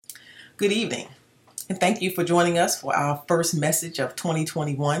Good evening, and thank you for joining us for our first message of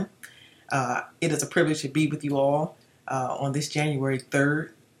 2021. It is a privilege to be with you all on this January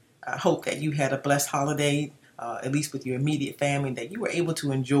 3rd. I hope that you had a blessed holiday, at least with your immediate family, that you were able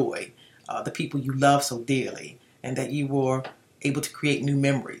to enjoy the people you love so dearly, and that you were able to create new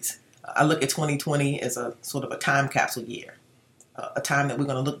memories. I look at 2020 as a sort of a time capsule year, a time that we're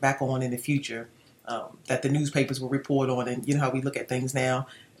going to look back on in the future, that the newspapers will report on. And you know how we look at things now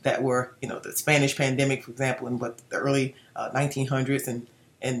that were, the Spanish pandemic, for example, in the early 1900s,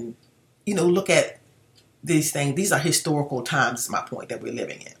 and look at these things. These are historical times, is my point, that we're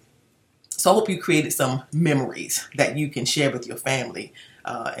living in. So I hope you created some memories that you can share with your family,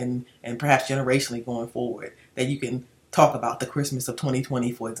 and perhaps generationally going forward, that you can talk about the Christmas of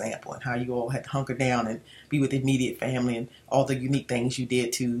 2020, for example, and how you all had to hunker down and be with immediate family and all the unique things you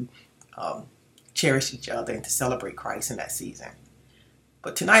did to cherish each other and to celebrate Christ in that season.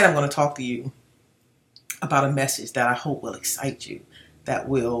 But tonight I'm going to talk to you about a message that I hope will excite you, that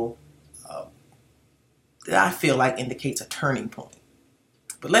I feel like indicates a turning point.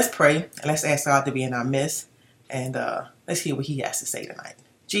 But let's pray and let's ask God to be in our midst, and let's hear what He has to say tonight.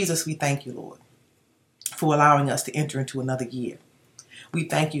 Jesus, we thank you, Lord, for allowing us to enter into another year. We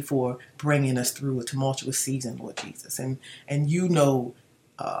thank you for bringing us through a tumultuous season, Lord Jesus. And you know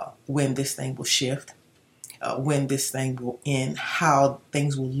when this thing will shift, when this thing will end, how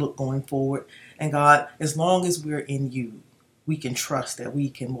things will look going forward. And God, as long as we're in you, we can trust that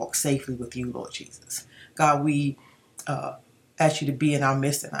we can walk safely with you, Lord Jesus. God, we ask you to be in our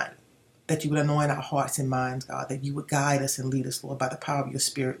midst tonight, that you would anoint our hearts and minds, God, that you would guide us and lead us, Lord, by the power of your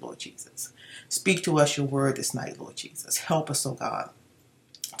Spirit, Lord Jesus. Speak to us your word this night, Lord Jesus. Help us, oh God,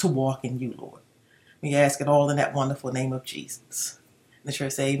 to walk in you, Lord. We ask it all in that wonderful name of Jesus. And the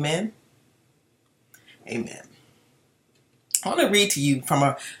church say amen. Amen. I want to read to you from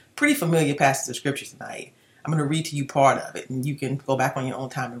a pretty familiar passage of scripture tonight. I'm going to read to you part of it, and you can go back on your own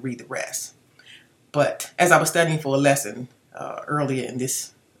time and read the rest. But as I was studying for a lesson earlier in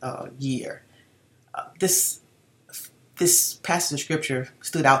this year, this passage of scripture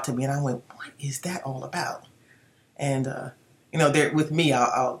stood out to me, and I went, what is that all about? And, there with me,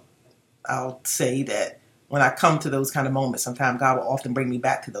 I'll say that when I come to those kind of moments, sometimes God will often bring me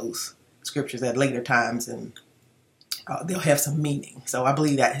back to those scriptures at later times, and they'll have some meaning. So I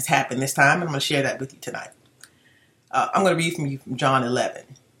believe that has happened this time, and I'm going to share that with you tonight. I'm going to read from John 11,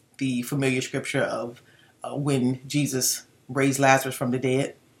 the familiar scripture of when Jesus raised Lazarus from the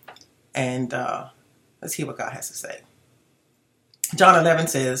dead. And let's hear what God has to say. John 11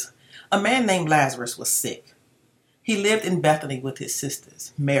 says, "A man named Lazarus was sick. He lived in Bethany with his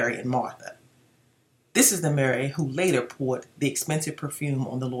sisters, Mary and Martha. This is the Mary who later poured the expensive perfume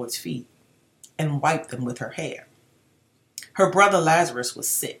on the Lord's feet and wiped them with her hair. Her brother Lazarus was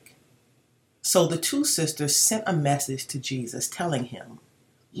sick. So the two sisters sent a message to Jesus telling him,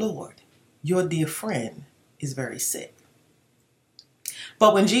 'Lord, your dear friend is very sick.'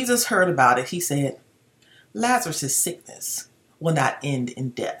 But when Jesus heard about it, he said, 'Lazarus' sickness will not end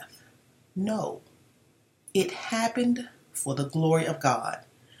in death. No, it happened for the glory of God,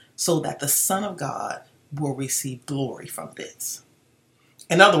 so that the Son of God will receive glory from this.'"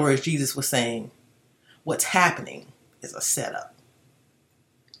 In other words, Jesus was saying, what's happening is a setup.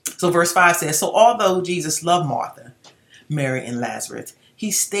 So verse 5 says, "So although Jesus loved Martha, Mary, and Lazarus,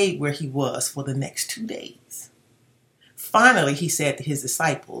 he stayed where he was for the next 2 days. Finally, he said to his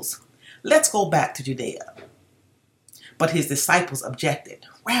disciples, 'Let's go back to Judea.' But his disciples objected.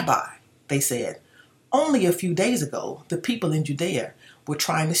 'Rabbi,' they said, 'only a few days ago, the people in Judea were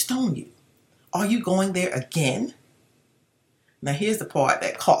trying to stone you. Are you going there again?'" Now here's the part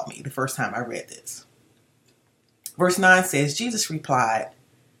that caught me the first time I read this. Verse 9 says, Jesus replied,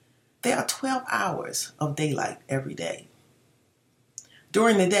 "There are 12 hours of daylight every day.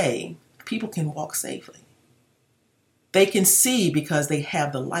 During the day, people can walk safely. They can see because they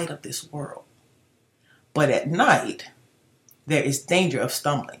have the light of this world. But at night, there is danger of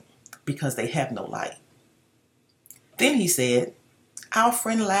stumbling because they have no light." Then he said, "Our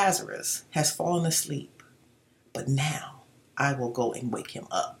friend Lazarus has fallen asleep, but now I will go and wake him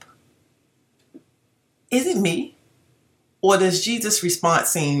up." Is it me? Or does Jesus' response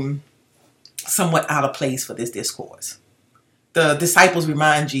seem somewhat out of place for this discourse? The disciples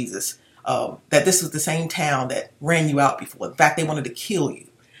remind Jesus that this was the same town that ran you out before. In fact, they wanted to kill you.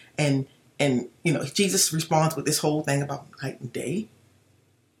 And Jesus responds with this whole thing about night and day.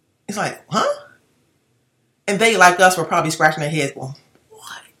 It's like, huh? And they, like us, were probably scratching their heads, well,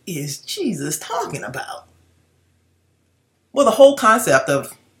 what is Jesus talking about? Well, the whole concept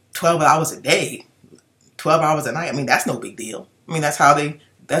of 12 hours a day, 12 hours a night, I mean, that's no big deal. I mean, that's how the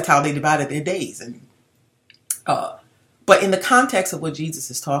That's how they divided their days. And but in the context of what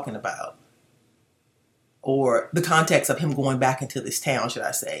Jesus is talking about, or the context of him going back into this town, should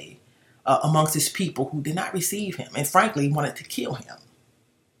I say, amongst his people who did not receive him and frankly wanted to kill him,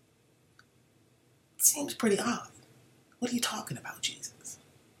 it seems pretty odd. What are you talking about, Jesus?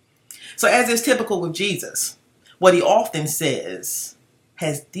 So as is typical with Jesus, what he often says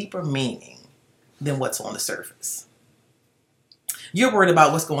has deeper meaning than what's on the surface. You're worried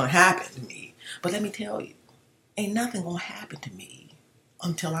about what's going to happen to me, but let me tell you, ain't nothing going to happen to me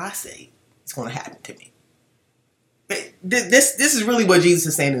until I say it's going to happen to me. This is really what Jesus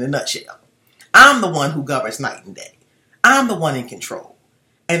is saying in a nutshell. I'm the one who governs night and day. I'm the one in control.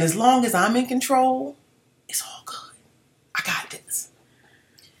 And as long as I'm in control, it's all good. I got this.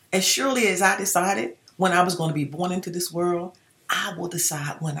 As surely as I decided when I was going to be born into this world, I will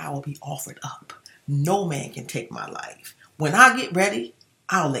decide when I will be offered up. No man can take my life. When I get ready,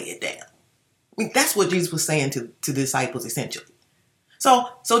 I'll lay it down. I mean, that's what Jesus was saying to the disciples essentially. So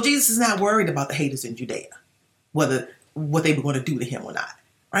Jesus is not worried about the haters in Judea, whether what they were going to do to him or not,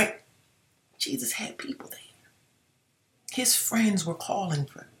 right? Jesus had people there. His friends were calling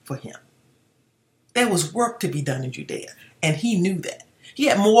for him. There was work to be done in Judea, and he knew that. He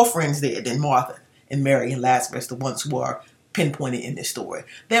had more friends there than Martha and Mary and Lazarus, the ones who are pinpointed in this story.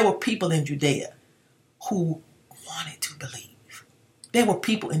 There were people in Judea who wanted to believe. There were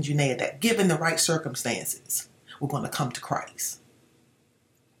people in Judea that, given the right circumstances, were going to come to Christ.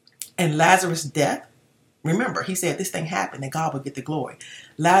 And Lazarus' death, remember, he said this thing happened and God would get the glory.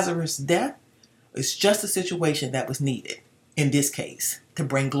 Lazarus' death is just a situation that was needed in this case to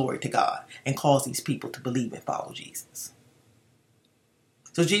bring glory to God and cause these people to believe and follow Jesus.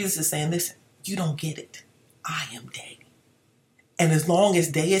 So Jesus is saying, listen, you don't get it. I am day. And as long as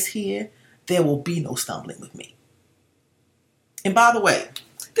day is here, there will be no stumbling with me. And by the way,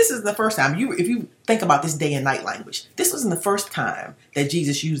 this is the first time, if you think about this day and night language, this wasn't the first time that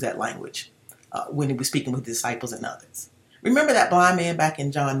Jesus used that language when he was speaking with disciples and others. Remember that blind man back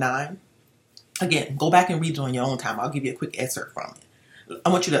in John 9? Again, go back and read it on your own time. I'll give you a quick excerpt from it. I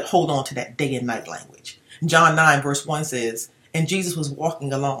want you to hold on to that day and night language. John 9 verse 1 says, and Jesus was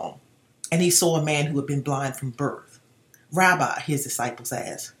walking along, and he saw a man who had been blind from birth. Rabbi, his disciples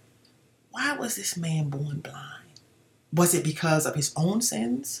asked, why was this man born blind? Was it because of his own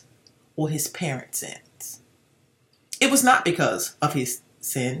sins or his parents' sins? It was not because of his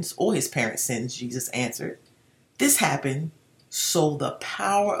sins or his parents' sins, Jesus answered. This happened so the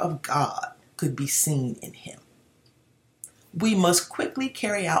power of God could be seen in him. We must quickly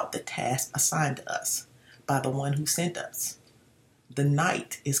carry out the task assigned to us by the one who sent us. The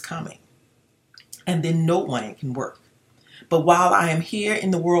night is coming, and then no one can work. But while I am here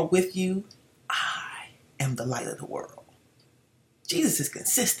in the world with you, I am the light of the world. Jesus is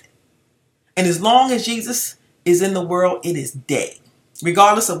consistent. And as long as Jesus is in the world, it is day.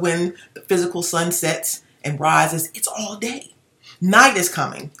 Regardless of when the physical sun sets and rises, it's all day. Night is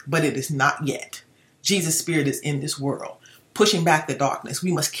coming, but it is not yet. Jesus' spirit is in this world, pushing back the darkness.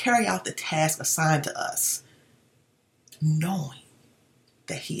 We must carry out the task assigned to us, knowing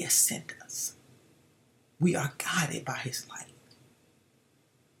that he has sent us. We are guided by his light.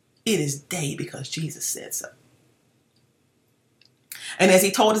 It is day because Jesus said so. And as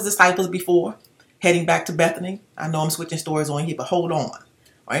he told his disciples before, heading back to Bethany, I know I'm switching stories on here, but hold on,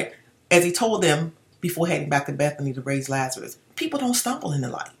 right? As he told them before heading back to Bethany to raise Lazarus, people don't stumble in the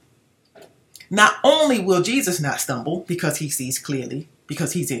light. Not only will Jesus not stumble because he sees clearly,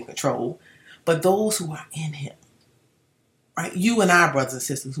 because he's in control, but those who are in him, right? You and I, brothers and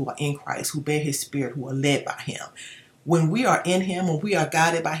sisters who are in Christ, who bear his spirit, who are led by him. When we are in him, when we are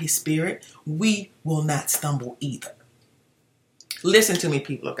guided by his spirit, we will not stumble either. Listen to me,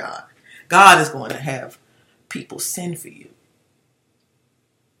 people of God. God is going to have people sin for you.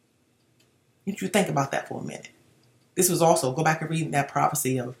 You should think about that for a minute. This was also, go back and read that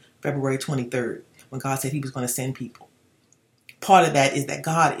prophecy of February 23rd, when God said he was going to send people. Part of that is that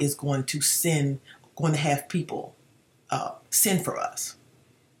God is going to have people sin for us.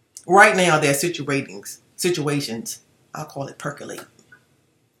 Right now, there are situations, I'll call it percolating,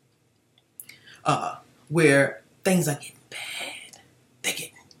 where things are getting bad. They're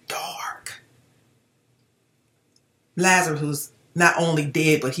getting dark. Lazarus was not only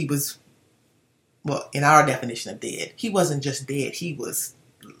dead, but he was, well, in our definition of dead, he wasn't just dead, he was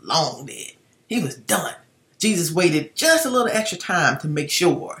long dead. He was done. Jesus waited just a little extra time to make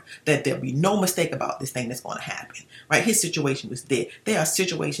sure that there'll be no mistake about this thing that's going to happen. Right? His situation was dead. There are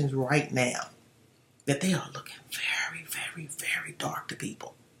situations right now that they are looking very, very, very dark to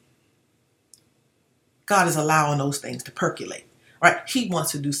people. God is allowing those things to percolate. right? He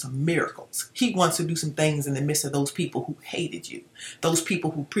wants to do some miracles. He wants to do some things in the midst of those people who hated you, those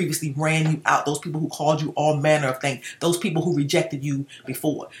people who previously ran you out, those people who called you all manner of things, those people who rejected you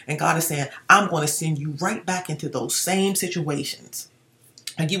before. And God is saying, I'm going to send you right back into those same situations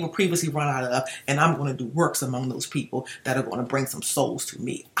and you were previously run out of, and I'm going to do works among those people that are going to bring some souls to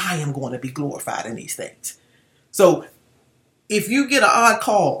me. I am going to be glorified in these things. So if you get an odd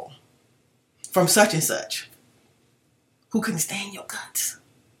call from such and such who couldn't stand your guts,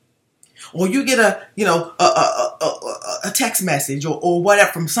 or you get a text message or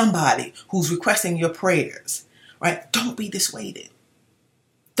whatever from somebody who's requesting your prayers, right? Don't be dissuaded.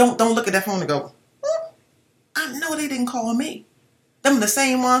 Don't look at that phone and go, I know they didn't call me. Them are the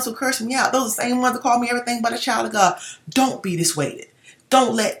same ones who cursed me out. Those are the same ones that call me everything but a child of God. Don't be dissuaded.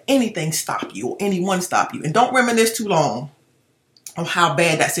 Don't let anything stop you or anyone stop you. And don't reminisce too long on how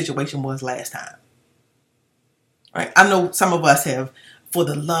bad that situation was last time. Right? I know some of us have, for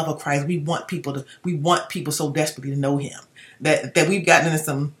the love of Christ, we want people so desperately to know him that we've gotten into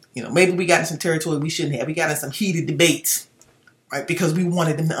some, maybe we got in some territory we shouldn't have. We got in some heated debates, right? Because we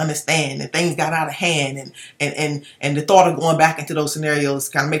wanted them to understand, and things got out of hand, and the thought of going back into those scenarios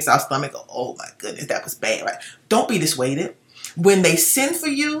kind of makes our stomach go, oh my goodness, that was bad, right? Don't be dissuaded. When they send for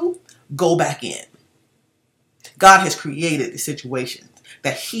you, go back in. God has created the situation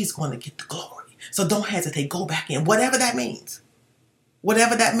that he's going to get the glory. So don't hesitate. Go back in. Whatever that means.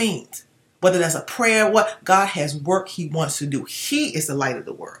 Whatever that means. Whether that's a prayer, what God has work he wants to do. He is the light of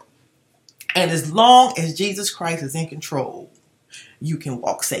the world. And as long as Jesus Christ is in control, you can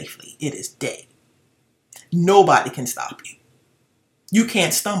walk safely. It is day. Nobody can stop you. You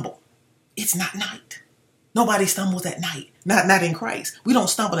can't stumble. It's not night. Nobody stumbles at night. Not in Christ. We don't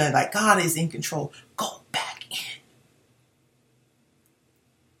stumble at night. God is in control. Go back in.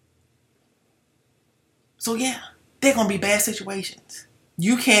 So yeah, they're going to be bad situations.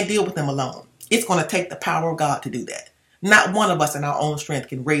 You can't deal with them alone. It's going to take the power of God to do that. Not one of us in our own strength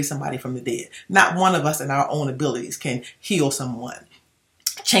can raise somebody from the dead. Not one of us in our own abilities can heal someone,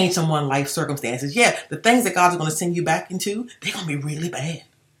 change someone's life circumstances. Yeah, the things that God is going to send you back into, they're going to be really bad.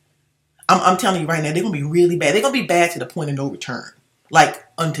 I'm telling you right now, they're going to be really bad. They're going to be bad to the point of no return. Like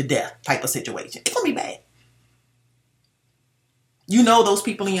unto death type of situation. It's going to be bad. You know those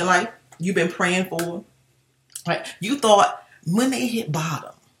people in your life you've been praying for. Right? You thought when they hit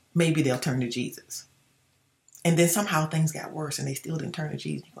bottom, maybe they'll turn to Jesus. And then somehow things got worse and they still didn't turn to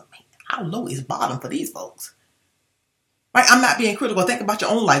Jesus. You go, man, how low is bottom for these folks? Right? I'm not being critical. Think about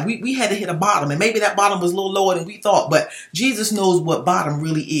your own life. We had to hit a bottom, and maybe that bottom was a little lower than we thought, but Jesus knows what bottom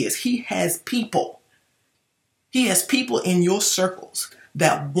really is. He has people. He has people in your circles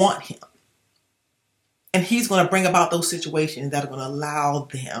that want him. And he's going to bring about those situations that are going to allow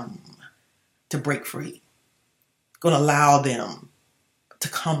them to break free. Going to allow them to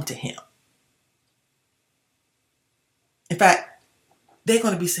come to him. In fact, they're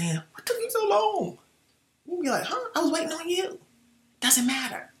going to be saying, what took you so long? You'll be like, I was waiting on you. Doesn't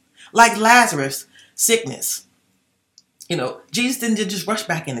matter. Like Lazarus' sickness. Jesus didn't just rush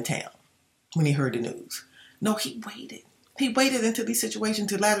back into town when he heard the news. No, he waited. He waited until these situations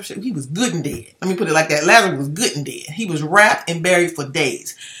till Lazarus, he was good and dead. Let me put it like that. Lazarus was good and dead. He was wrapped and buried for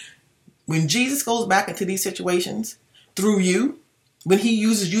days. When Jesus goes back into these situations through you, when he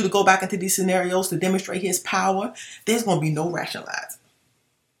uses you to go back into these scenarios to demonstrate his power, there's going to be no rationalizing.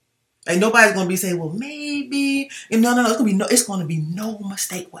 And nobody's going to be saying, well, maybe. And no. It's going to be no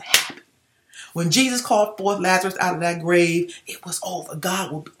mistake what happened. When Jesus called forth Lazarus out of that grave, it was over.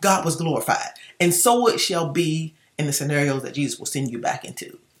 God was glorified. And so it shall be in the scenarios that Jesus will send you back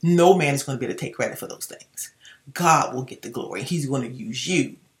into. No man is going to be able to take credit for those things. God will get the glory. He's going to use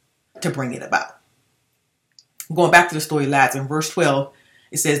you to bring it about. Going back to the story of Lazarus, in verse 12,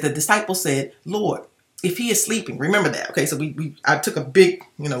 it says, the disciples said, Lord, if he is sleeping, remember that. Okay, so I took a big,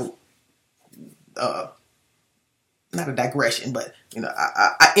 not a digression, but,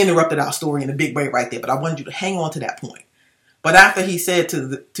 I interrupted our story in a big way right there, but I wanted you to hang on to that point. But after he said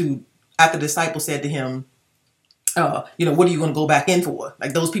after the disciples said to him, what are you going to go back in for?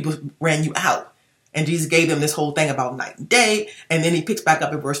 Like those people ran you out. And Jesus gave them this whole thing about night and day. And then he picks back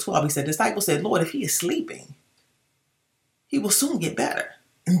up in verse 12. He said, the disciples said, Lord, if he is sleeping, he will soon get better.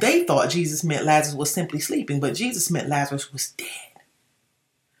 And they thought Jesus meant Lazarus was simply sleeping, but Jesus meant Lazarus was dead.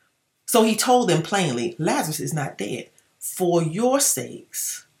 So he told them plainly, Lazarus is not dead. For your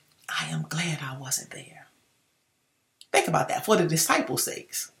sakes, I am glad I wasn't there. Think about that. For the disciples'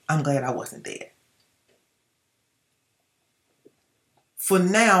 sakes, I'm glad I wasn't there. For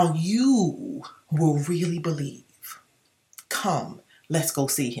now you will really believe. Come, let's go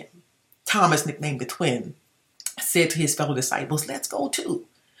see him. Thomas, nicknamed the twin, said to his fellow disciples, let's go too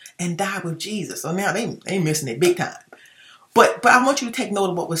and die with Jesus. So now they missing it big time. But I want you to take note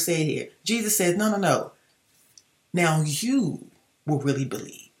of what was said here. Jesus says, no. Now you will really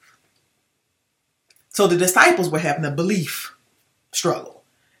believe. So the disciples were having a belief struggle.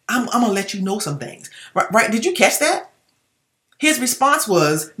 I'm going to let you know some things. Right? Did you catch that? His response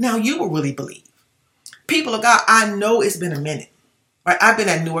was, now you will really believe. People of God, I know it's been a minute. Right? I've been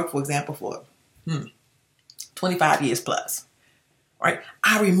at Newark, for example, for 25 years plus. Right?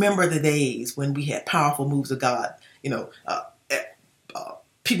 I remember the days when we had powerful moves of God.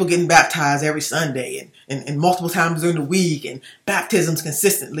 People getting baptized every Sunday and multiple times during the week, and baptisms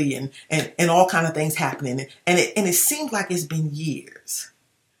consistently, and all kind of things happening. And it seems like it's been years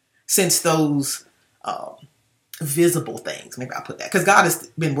since those visible things. Maybe I'll put that, because God has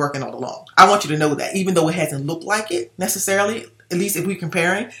been working all along. I want you to know that, even though it hasn't looked like it necessarily, at least if we're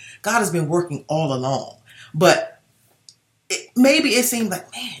comparing, God has been working all along. But maybe it seems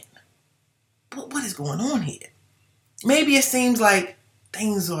like, man, what is going on here? Maybe it seems like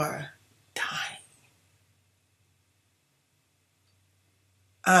things are dying.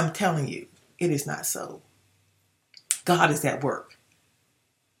 I'm telling you, it is not so. God is at work.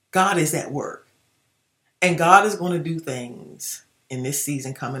 God is at work. And God is going to do things in this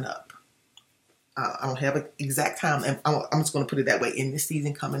season coming up. I don't have an exact time. I'm just going to put it that way. In this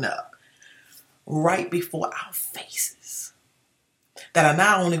season coming up, right before our faces, that are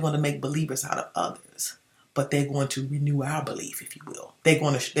not only going to make believers out of others, but they're going to renew our belief, if you will. They're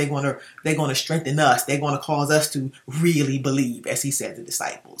going to strengthen us. They're going to cause us to really believe, as he said to the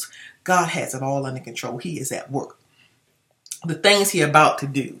disciples. God has it all under control. He is at work. The things he's about to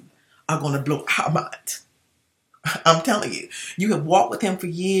do are going to blow our minds. I'm telling you, you have walked with him for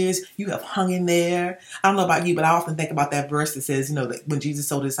years. You have hung in there. I don't know about you, but I often think about that verse that says, that when Jesus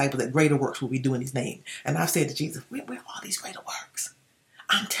told the disciples that greater works will we do in his name. And I've said to Jesus, where are all these greater works?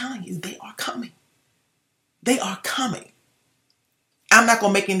 I'm telling you, they are coming. They are coming. I'm not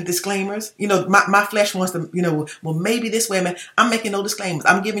going to make any disclaimers. My flesh wants to, well, maybe this way, man. I'm making no disclaimers.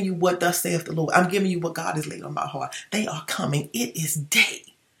 I'm giving you what thus saith the Lord. I'm giving you what God has laid on my heart. They are coming. It is day.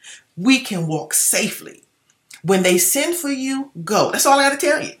 We can walk safely. When they send for you, go. That's all I got to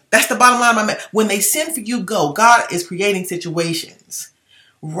tell you. That's the bottom line, my man. When they send for you, go. God is creating situations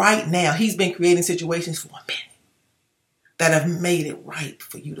right now. He's been creating situations for a minute that have made it right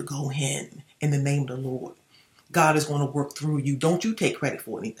for you to go in the name of the Lord. God is going to work through you. Don't you take credit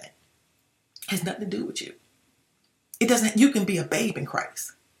for anything. It has nothing to do with you. It doesn't. You can be a babe in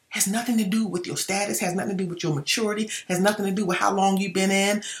Christ. Has nothing to do with your status, has nothing to do with your maturity, has nothing to do with how long you've been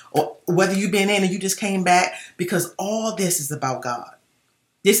in, or whether you've been in and you just came back, because all this is about God.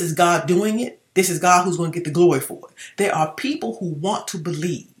 This is God doing it. This is God who's going to get the glory for it. There are people who want to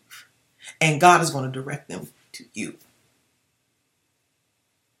believe, and God is going to direct them to you.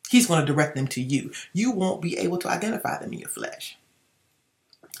 He's going to direct them to you. You won't be able to identify them in your flesh.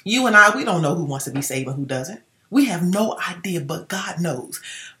 You and I, we don't know who wants to be saved and who doesn't. We have no idea, but God knows.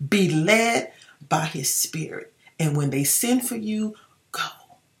 Be led by his spirit. And when they send for you, go.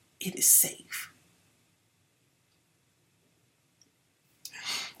 It is safe.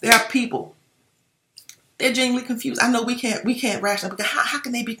 There are people, they're genuinely confused. I know we can't rationalize, because how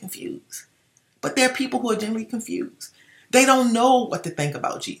can they be confused? But there are people who are genuinely confused. They don't know what to think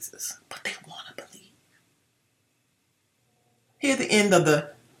about Jesus, but they want to believe. Here's the end of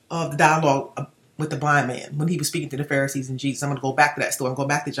the dialogue with the blind man when he was speaking to the Pharisees and Jesus. I'm going to go back to that story. I'm going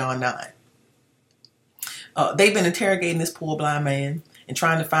back to John 9. They've been interrogating this poor blind man and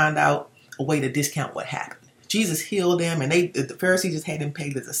trying to find out a way to discount what happened. Jesus healed him, and the Pharisees just had him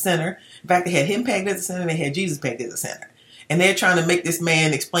pegged as a sinner. In fact, they had him pegged as a sinner, and they had Jesus pegged as a sinner. And they're trying to make this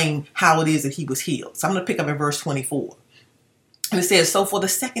man explain how it is that he was healed. So I'm going to pick up at verse 24. And it says, so for the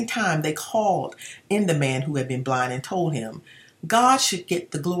second time they called in the man who had been blind and told him, God should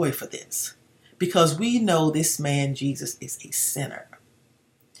get the glory for this, because we know this man Jesus is a sinner.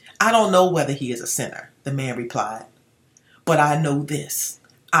 I don't know whether he is a sinner, the man replied, but I know this.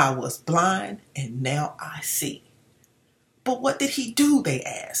 I was blind and now I see. But what did he do, they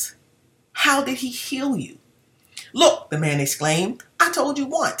asked. How did he heal you? Look, the man exclaimed, I told you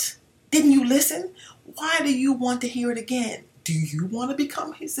once. Didn't you listen? Why do you want to hear it again? Do you want to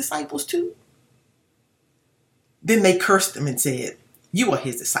become his disciples too? Then they cursed him and said, you are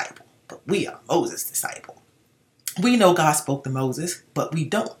his disciple, but we are Moses' disciple. We know God spoke to Moses, but we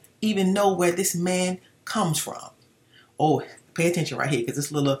don't even know where this man comes from. Oh, pay attention right here, because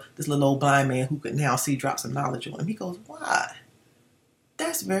this little old blind man who could now see dropped some knowledge on him. He goes, why?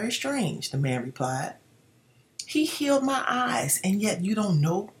 That's very strange, the man replied. He healed my eyes, and yet you don't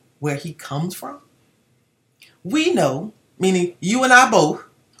know where he comes from? We know, meaning you and I both,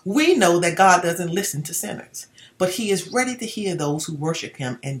 we know that God doesn't listen to sinners, but he is ready to hear those who worship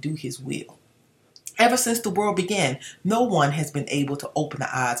him and do his will. Ever since the world began, no one has been able to open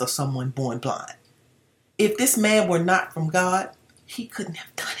the eyes of someone born blind. If this man were not from God, he couldn't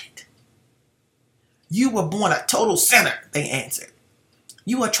have done it. You were born a total sinner, they answered.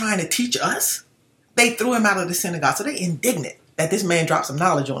 You are trying to teach us? They threw him out of the synagogue, so they're indignant that this man dropped some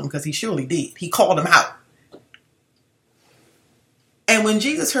knowledge on him, because he surely did. He called him out. And when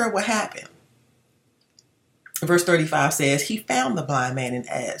Jesus heard what happened, verse 35 says, he found the blind man and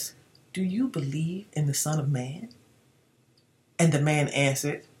asked, do you believe in the Son of Man? And the man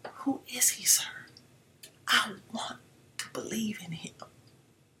answered, who is he, sir? I want to believe in him.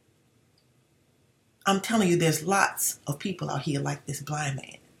 I'm telling you, there's lots of people out here like this blind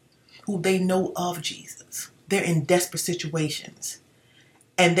man who they know of Jesus. They're in desperate situations,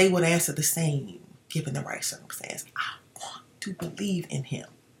 and they would answer the same given the right circumstance. I want to believe in him.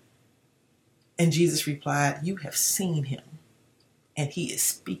 And Jesus replied, you have seen him, and he is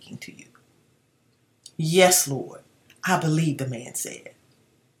speaking to you. Yes, Lord, I believe, the man said,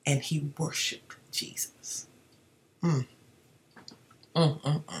 and he worshiped Jesus. I'm going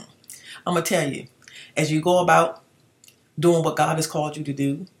to tell you, as you go about doing what God has called you to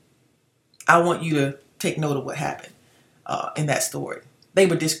do, I want you to take note of what happened in that story. They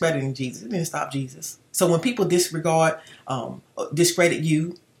were discrediting Jesus. It didn't stop Jesus. So when people disregard, discredit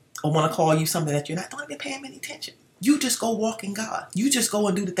you, or want to call you something that you're not, don't even pay them any attention. You just go walk in God. You just go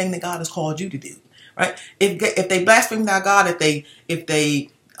and do the thing that God has called you to do. Right? If they blaspheme our God, if they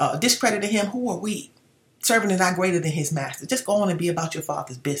discredited him, who are we? Servant is not greater than his master. Just go on and be about your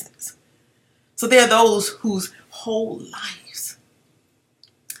Father's business. So there are those whose whole lives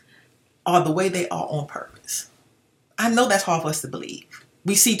are the way they are on purpose. I know that's hard for us to believe.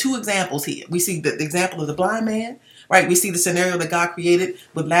 We see two examples here. We see the example of the blind man, right? We see the scenario that God created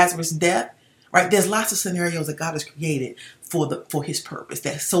with Lazarus' death, right? There's lots of scenarios that God has created for his purpose,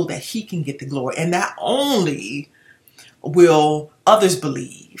 so that he can get the glory. And not only will others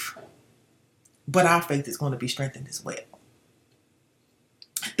believe, but our faith is going to be strengthened as well.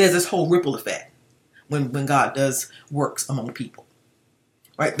 There's this whole ripple effect when God does works among people.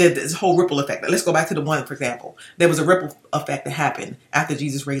 Right? There's this whole ripple effect. Let's go back to the one, for example. There was a ripple effect that happened after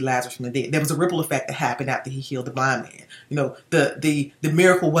Jesus raised Lazarus from the dead. There was a ripple effect that happened after he healed the blind man. You know, the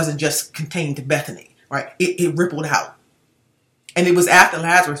miracle wasn't just contained to Bethany, right? It rippled out. And it was after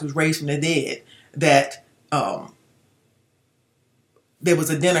Lazarus was raised from the dead that there was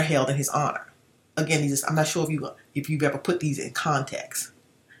a dinner held in his honor. Again, I'm not sure if you've ever put these in context.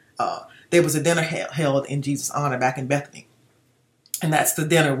 There was a dinner held in Jesus' honor back in Bethany. And that's the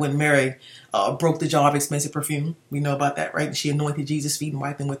dinner when Mary broke the jar of expensive perfume. We know about that, right? And she anointed Jesus' feet and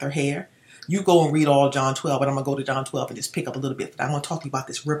wiped them with her hair. You go and read all John 12, but I'm going to go to John 12 and just pick up a little bit. I want to talk to you about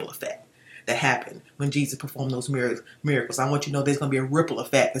this ripple effect that happened when Jesus performed those miracles. I want you to know there's going to be a ripple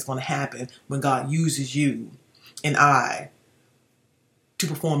effect that's going to happen when God uses you and I to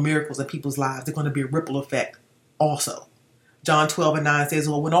perform miracles in people's lives. There's going to be a ripple effect also. John 12:9 says,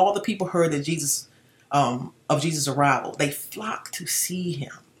 well, when all the people heard that of Jesus' arrival, they flocked to see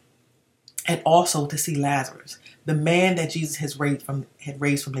him and also to see Lazarus, the man that Jesus had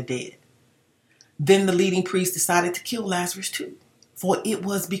raised from the dead. Then the leading priests decided to kill Lazarus too, for it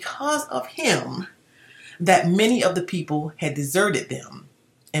was because of him that many of the people had deserted them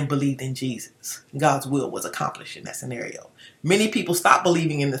and believed in Jesus. God's will was accomplished in that scenario. Many people stopped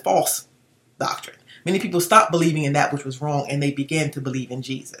believing in the false doctrine. Many people stopped believing in that which was wrong, and they began to believe in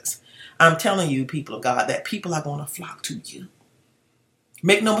Jesus. I'm telling you, people of God, that people are going to flock to you.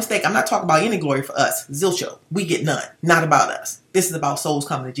 Make no mistake, I'm not talking about any glory for us. Zilcho, we get none. Not about us. This is about souls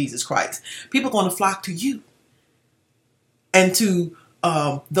coming to Jesus Christ. People are going to flock to you and to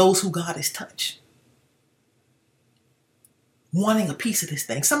those who God has touched, wanting a piece of this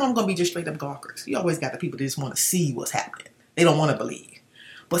thing. Some of them are going to be just straight up gawkers. You always got the people that just want to see what's happening. They don't want to believe.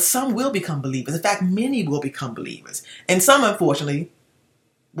 But some will become believers. In fact, many will become believers. And some, unfortunately,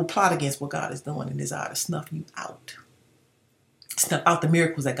 will plot against what God is doing and desire to snuff you out. Snuff out the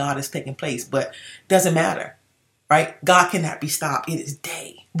miracles that God has taken place. But it doesn't matter, right? God cannot be stopped. It is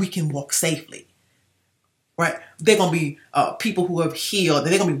day. We can walk safely, right? They're going to be people who have healed.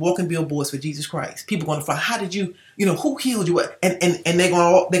 They're going to be walking billboards for Jesus Christ. People are going to find, how did you, who healed you? And they're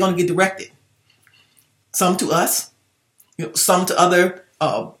going to get directed. Some to us, some to other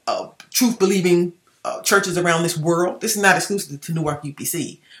truth-believing churches around this world. This is not exclusive to Newark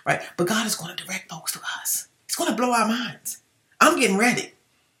UPC, right? But God is going to direct folks to us. It's going to blow our minds. I'm getting ready.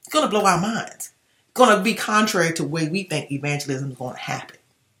 It's going to blow our minds. It's going to be contrary to the way we think evangelism is going to happen.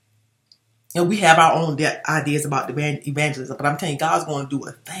 And we have our own ideas about evangelism, but I'm telling you, God's going to do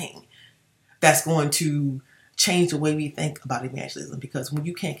a thing that's going to change the way we think about evangelism, because when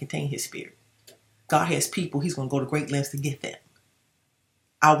you can't contain his spirit, God has people, he's going to go to great lengths to get them.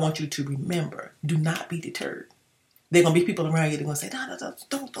 I want you to remember, do not be deterred. There are going to be people around you that are going to say,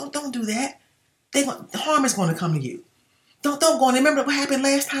 no, don't do that. Harm is going to come to you. Don't go on. Remember what happened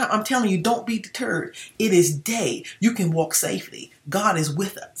last time? I'm telling you, don't be deterred. It is day. You can walk safely. God is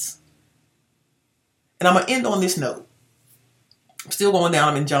with us. And I'm going to end on this note. I'm still going down.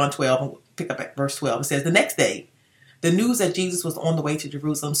 I'm in John 12. I'll pick up at verse 12. It says, the next day, the news that Jesus was on the way to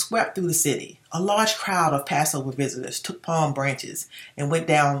Jerusalem swept through the city. A large crowd of Passover visitors took palm branches and went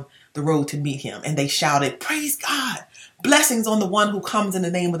down the road to meet him. And they shouted, praise God. Blessings on the one who comes in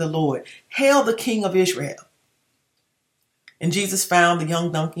the name of the Lord. Hail the King of Israel. And Jesus found the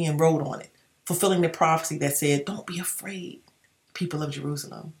young donkey and rode on it, fulfilling the prophecy that said, don't be afraid, people of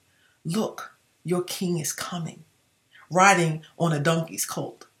Jerusalem. Look, your king is coming, riding on a donkey's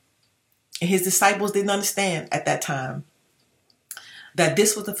colt. And his disciples didn't understand at that time that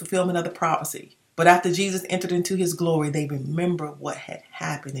this was the fulfillment of the prophecy. But after Jesus entered into his glory, they remembered what had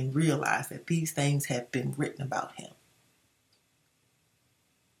happened and realized that these things had been written about him.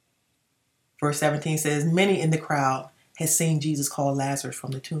 Verse 17 says, many in the crowd had seen Jesus call Lazarus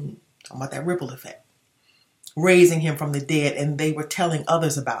from the tomb. Talking about that ripple effect. Raising him from the dead, and they were telling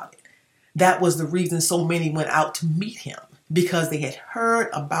others about it. That was the reason so many went out to meet him, because they had heard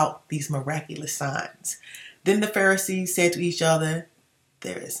about these miraculous signs. Then the Pharisees said to each other,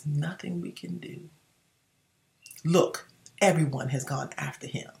 there is nothing we can do. Look, everyone has gone after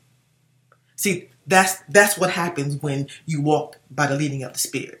him. See, that's what happens when you walk by the leading of the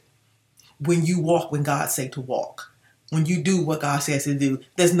Spirit. When you walk when God says to walk. When you do what God says to do,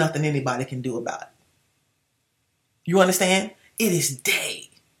 there's nothing anybody can do about it. You understand? It is day.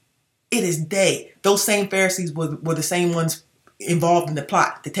 It is day. Those same Pharisees were the same ones involved in the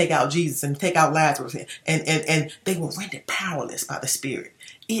plot to take out Jesus and take out Lazarus. And they were rendered powerless by the Spirit.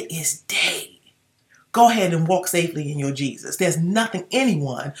 It is day. Go ahead and walk safely in your Jesus. There's nothing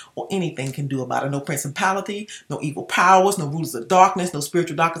anyone or anything can do about it. No principality, no evil powers, no rulers of darkness, no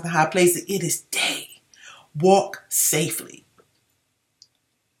spiritual darkness in high places. It is day. Walk safely.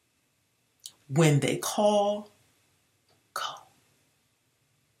 When they call, go.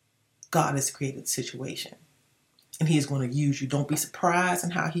 God has created a situation, and he is going to use you. Don't be surprised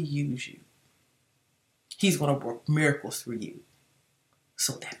in how he uses you. He's going to work miracles through you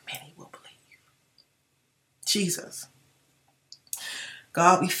so that many will believe. Jesus.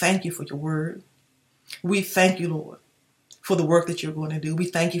 God, we thank you for your word. We thank you, Lord, for the work that you're going to do. We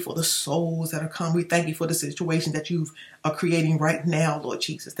thank you for the souls that are coming. We thank you for the situation that you are creating right now, Lord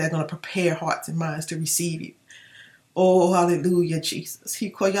Jesus. They're going to prepare hearts and minds to receive you. Oh, hallelujah, Jesus.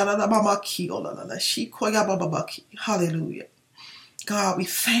 Hallelujah. God, we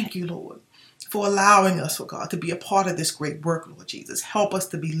thank you, Lord, for allowing us, oh God, to be a part of this great work, Lord Jesus. Help us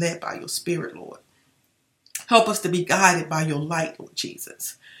to be led by your Spirit, Lord. Help us to be guided by your light, Lord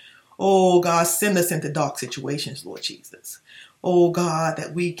Jesus. Oh, God, send us into dark situations, Lord Jesus. Oh, God,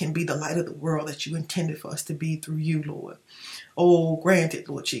 that we can be the light of the world that you intended for us to be through you, Lord. Oh, grant it,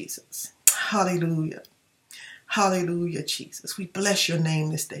 Lord Jesus. Hallelujah. Hallelujah, Jesus. We bless your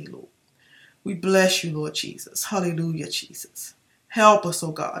name this day, Lord. We bless you, Lord Jesus. Hallelujah, Jesus. Help us,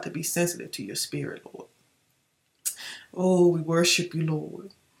 oh God, to be sensitive to your Spirit, Lord. Oh, we worship you,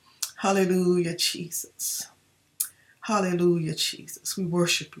 Lord. Hallelujah, Jesus. Hallelujah, Jesus. We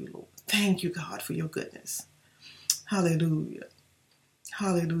worship you, Lord. Thank you, God, for your goodness. Hallelujah.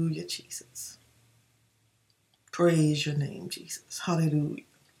 Hallelujah, Jesus. Praise your name, Jesus. Hallelujah.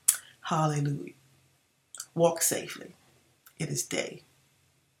 Hallelujah. Walk safely. It is day.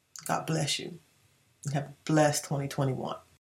 God bless you. And have a blessed 2021.